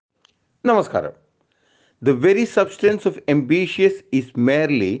Namaskaram. The very substance of ambitious is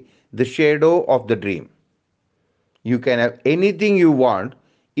merely the shadow of the dream. You can have anything you want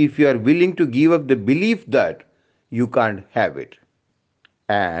if you are willing to give up the belief that you can't have it.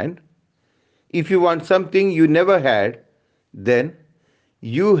 And if you want something you never had, then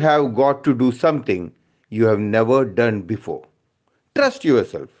you have got to do something you have never done before. Trust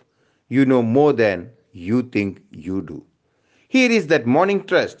yourself. You know more than you think you do. Here is that morning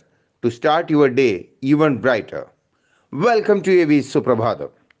trust to start your day even brighter. Welcome to AV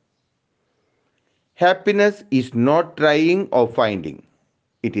Suprabhatham. Happiness is not trying or finding,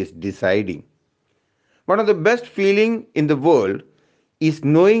 it is deciding. One of the best feelings in the world is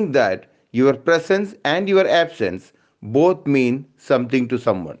knowing that your presence and your absence both mean something to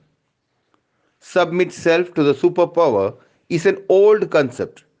someone. Submit self to the superpower is an old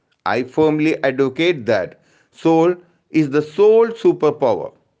concept. I firmly advocate that soul is the sole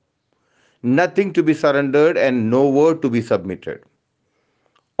superpower. Nothing to be surrendered and no word to be submitted.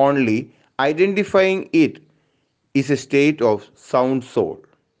 Only identifying it is a state of sound soul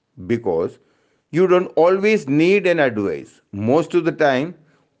because you don't always need an advice. Most of the time,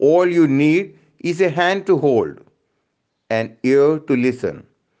 all you need is a hand to hold, an ear to listen,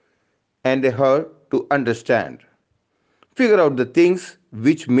 and a heart to understand. Figure out the things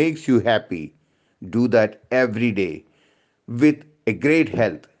which makes you happy. Do that every day with a great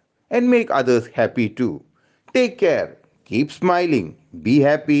health and make others happy too. Take care. Keep smiling. Be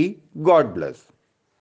happy. God bless.